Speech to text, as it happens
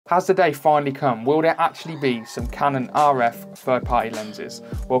Has the day finally come? Will there actually be some Canon RF third-party lenses?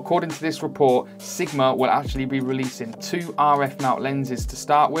 Well, according to this report, Sigma will actually be releasing 2 RF mount lenses to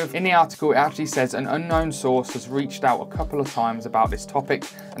start with. In the article, it actually says an unknown source has reached out a couple of times about this topic,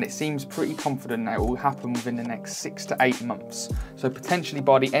 and it seems pretty confident that it will happen within the next 6 to 8 months. So potentially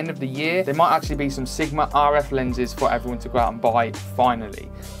by the end of the year, there might actually be some Sigma RF lenses for everyone to go out and buy finally.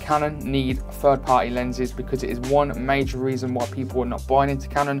 Canon need third-party lenses because it is one major reason why people are not buying into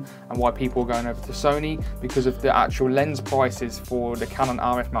Canon and why people are going over to Sony, because of the actual lens prices for the Canon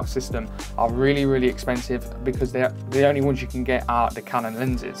RF mount system are really expensive, because they're the only ones you can get are the Canon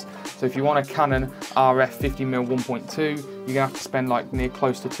lenses. So if you want a Canon RF 50mm 1.2, you're gonna have to spend like near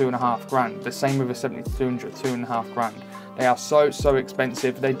close to 2.5 grand. The same with a 70-200, 2.5 grand. They are so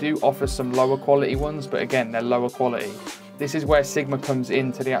expensive. They do offer some lower quality ones, but again, they're lower quality. This is where Sigma comes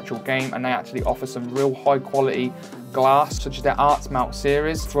into the actual game, and they actually offer some real high quality glass, such as their Arts Mount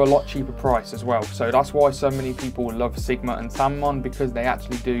series, for a lot cheaper price as well. So that's why so many people love Sigma and Tamron, because they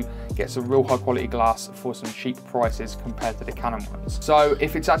actually do get some real high quality glass for some cheap prices compared to the Canon ones. So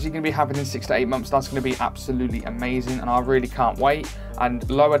if it's actually going to be happening in 6 to 8 months, that's going to be absolutely amazing, and I really can't wait. And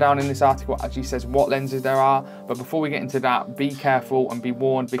lower down in this article it actually says what lenses there are, but before we get into that, be careful and be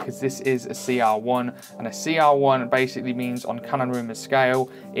warned, because this is a CR1, and a CR1 basically means on Canon Rumors scale,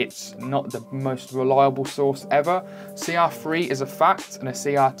 it's not the most reliable source ever. CR3 is a fact, and a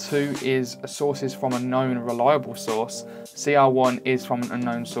CR2 is sources from a known reliable source. CR1 is from an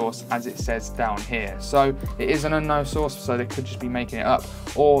unknown source, as it says down here. So it is an unknown source, so they could just be making it up,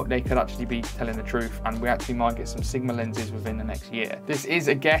 or they could actually be telling the truth, and we actually might get some Sigma lenses within the next year. This is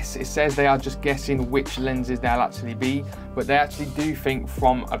a guess. It says they are just guessing which lenses they'll actually be, but they actually do think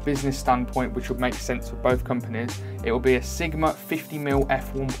from a business standpoint, which would make sense for both companies, it will be a Sigma 50mm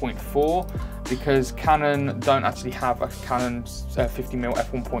f1.4, because Canon don't actually have a Canon 50mm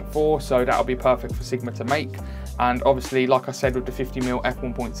f1.4, so that'll be perfect for Sigma to make. And obviously, like I said, with the 50mm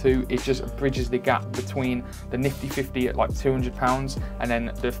f1.2, it just bridges the gap between the nifty 50 at like £200 and then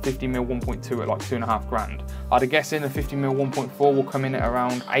the 50mm 1.2 at like 2.5 grand. I'd guess in the 50mm 1.4 will come in at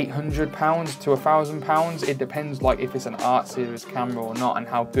around £800 to £1,000. It depends like if it's an art series camera or not, and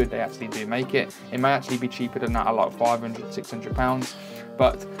how good they actually do make it. It may actually be cheaper than that at like £500, £600.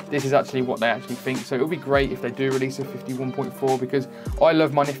 But this is actually what they actually think. So it'll be great if they do release a 51.4, because I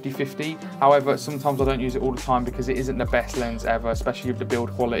love my nifty 50. However, sometimes I don't use it all the time because it isn't the best lens ever, especially with the build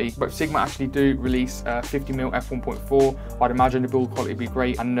quality. But if Sigma actually do release a 50mm f1.4, I'd imagine the build quality will be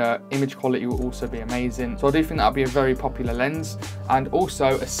great, and the image quality will also be amazing. So I do think that'll be a very popular lens. And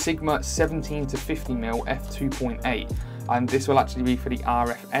also a Sigma 17-50mm f2.8. And this will actually be for the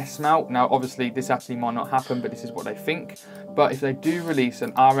RFS mount. Now obviously this actually might not happen, but this is what they think. But if they do release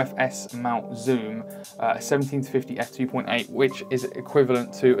an RFS mount zoom, a 17-50 f2.8, which is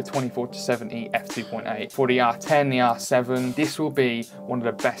equivalent to a 24-70 f2.8 for the R10, the R7, this will be one of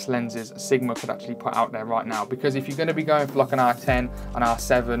the best lenses Sigma could actually put out there right now. Because if you're going to be going for like an R10, an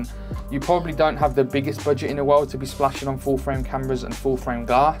R7, you probably don't have the biggest budget in the world to be splashing on full frame cameras and full frame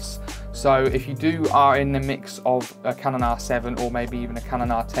glass. So if you are in the mix of a Canon R7 or maybe even a Canon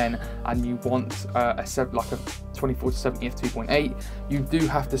R10, and you want like a 24-70 f2.8, you do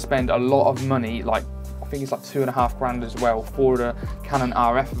have to spend a lot of money, like I think it's like 2.5 grand as well for the Canon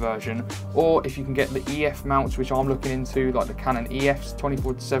RF version. Or if you can get the EF mounts, which I'm looking into, like the Canon EFs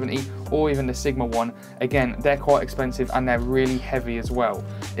 24-70, or even the Sigma one, again, they're quite expensive and they're really heavy as well.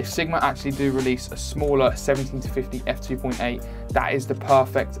 If Sigma actually do release a smaller 17-50 f2.8, that is the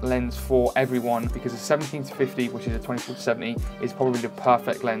perfect lens for everyone, because a 17-50, which is a 24-70, is probably the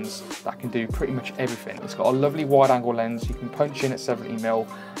perfect lens that can do pretty much everything. It's got a lovely wide angle lens, you can punch in at 70mm,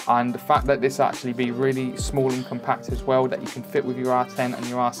 and the fact that this actually be really small and compact as well, that you can fit with your R10 and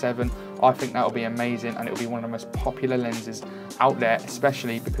your R7, I think that will be amazing, and it will be one of the most popular lenses out there,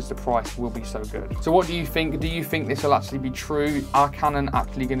 especially because the price will be so good. So what do you think? Do you think this will actually be true? Are Canon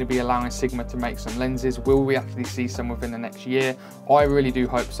actually going to be allowing Sigma to make some lenses? Will we actually see some within the next year? I really do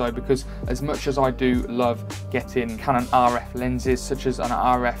hope so, because as much as I do love getting Canon RF lenses, such as an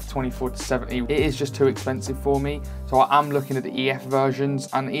RF 24-70, it is just too expensive for me. So I am looking at the EF versions,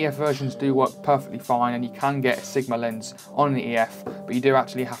 and the EF versions do work perfectly fine, and you can get a Sigma lens on the EF, but you do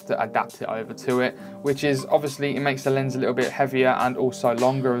actually have to adapt it over to it, which is obviously, it makes the lens a little bit heavier and also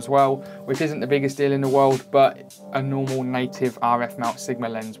longer as well, which isn't the biggest deal in the world, but a normal native RF mount Sigma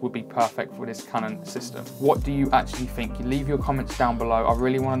lens would be perfect for this Canon system. What do you actually think? You leave your comments down below. I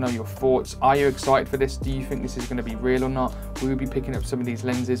really want to know your thoughts. Are you excited for this? Do you think this is going to be real or not? Will you be picking up some of these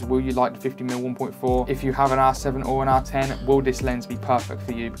lenses? Will you like the 50mm 1.4? If you have an R7 or 1 out of 10, will this lens be perfect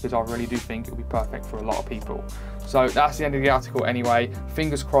for you? Because I really do think it'll be perfect for a lot of people. So that's the end of the article anyway.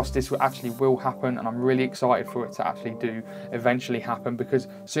 Fingers crossed this will happen, and I'm really excited for it to actually do eventually happen, because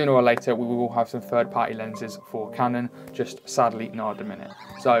sooner or later we will have some third-party lenses for Canon, just sadly not at the minute.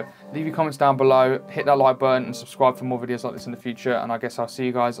 So leave your comments down below, hit that like button and subscribe for more videos like this in the future, and I guess I'll see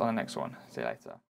you guys on the next one. See you later.